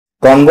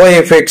Convoy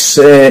effects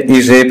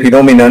is a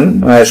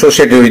phenomenon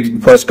associated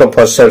with first come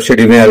first served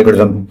scheduling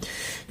algorithm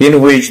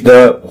in which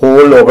the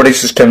whole operating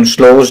system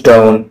slows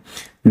down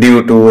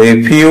due to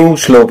a few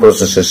slow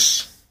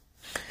processes.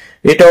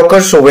 It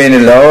occurs when a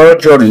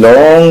large or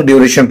long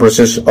duration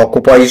process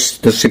occupies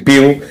the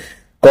CPU,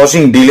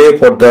 causing delay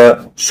for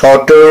the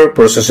shorter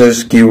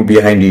processes queue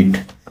behind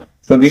it.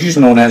 So this is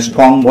known as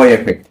Convoy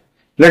effect.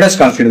 Let us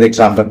consider the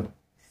example.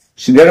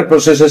 So there are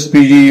processes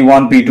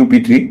P1, P2,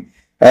 P3.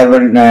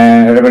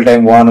 Arrival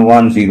time 1,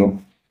 1,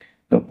 0.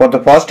 So for the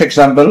first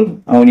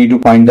example, I need to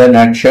find the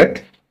NAT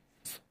set.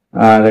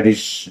 That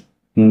is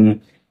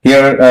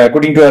here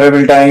according to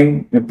arrival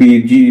time,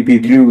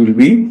 P3 will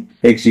be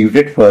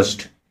executed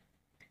first.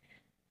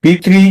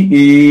 P3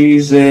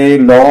 is a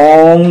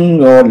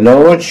long or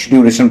large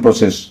duration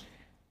process,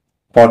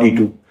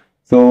 42.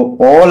 So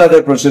all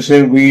other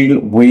processes will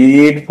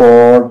wait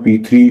for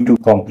P3 to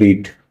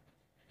complete,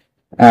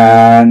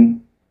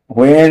 and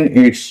when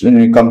it's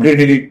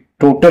completed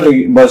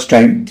totally burst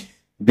time,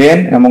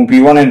 then among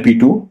P1 and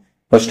P2,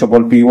 first of all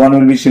P1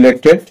 will be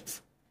selected,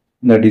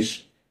 that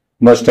is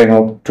burst time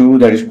of 2,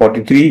 that is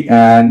 43,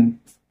 and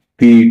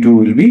P2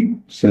 will be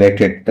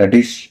selected, that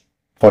is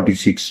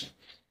 46.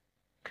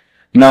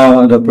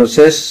 Now the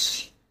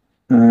process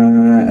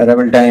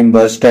arrival time,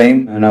 burst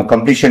time, and now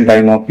completion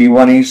time of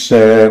P1 is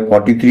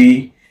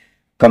 43,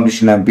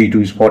 completion time of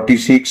P2 is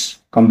 46,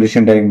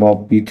 completion time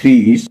of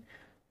P3 is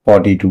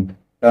 42.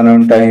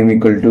 Turnaround time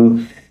equal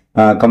to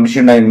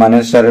completion time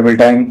minus arrival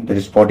time, that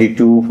is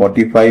 42,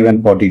 45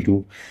 and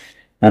 42,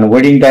 and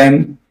waiting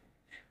time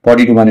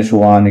 42 minus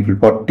 1 equal to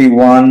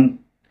 41,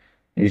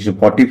 is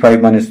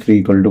 45 minus 3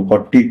 equal to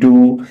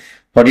 42,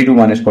 42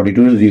 minus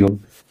 42 is 0.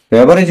 The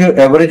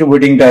average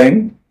waiting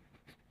time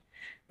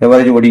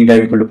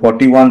equal to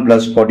 41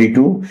 plus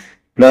 42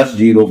 plus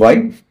 0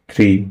 by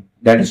 3,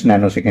 that is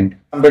nanosecond.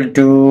 Example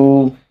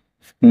 2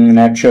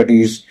 snapshot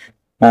is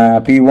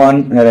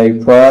P1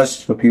 arrive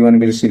first, so P1 will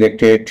be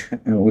selected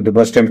with the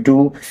burst time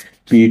 2,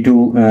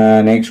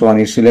 P2 next one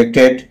is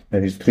selected,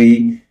 that is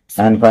 3,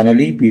 and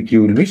finally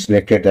P3 will be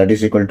selected, that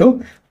is equal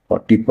to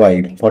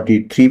 45,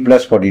 43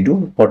 plus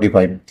 42,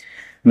 45.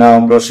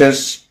 Now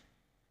process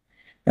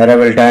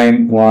arrival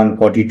time 1,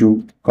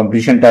 42,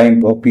 completion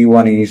time of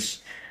P1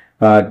 is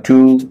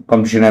 2,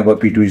 completion time of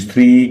P2 is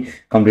 3,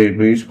 completed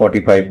is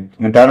 45,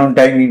 and turnaround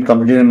time in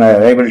completion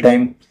arrival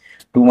time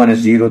 2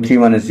 minus 0, 3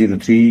 minus 0,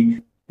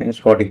 3 is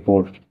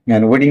 44,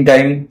 and waiting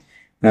time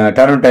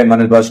turnaround time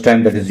minus burst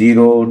time, that is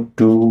 0,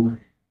 2,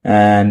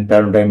 and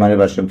turnaround time minus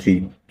burst time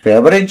 3. So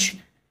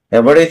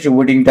average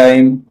waiting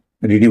time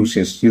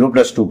reduces 0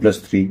 plus 2 plus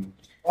 3.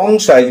 Long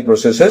size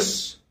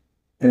processes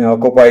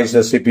occupies the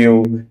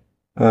CPU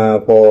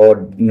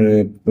for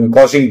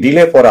causing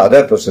delay for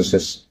other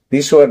processes.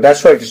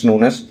 That's why it is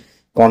known as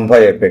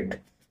convoy effect.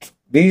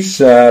 This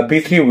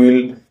P3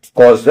 will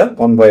cause the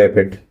convoy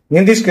effect.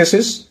 In these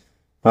cases,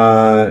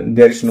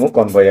 there is no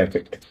convoy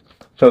effect.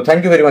 So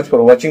thank you very much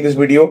for watching this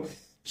video.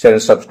 Share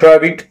and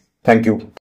subscribe it. Thank you.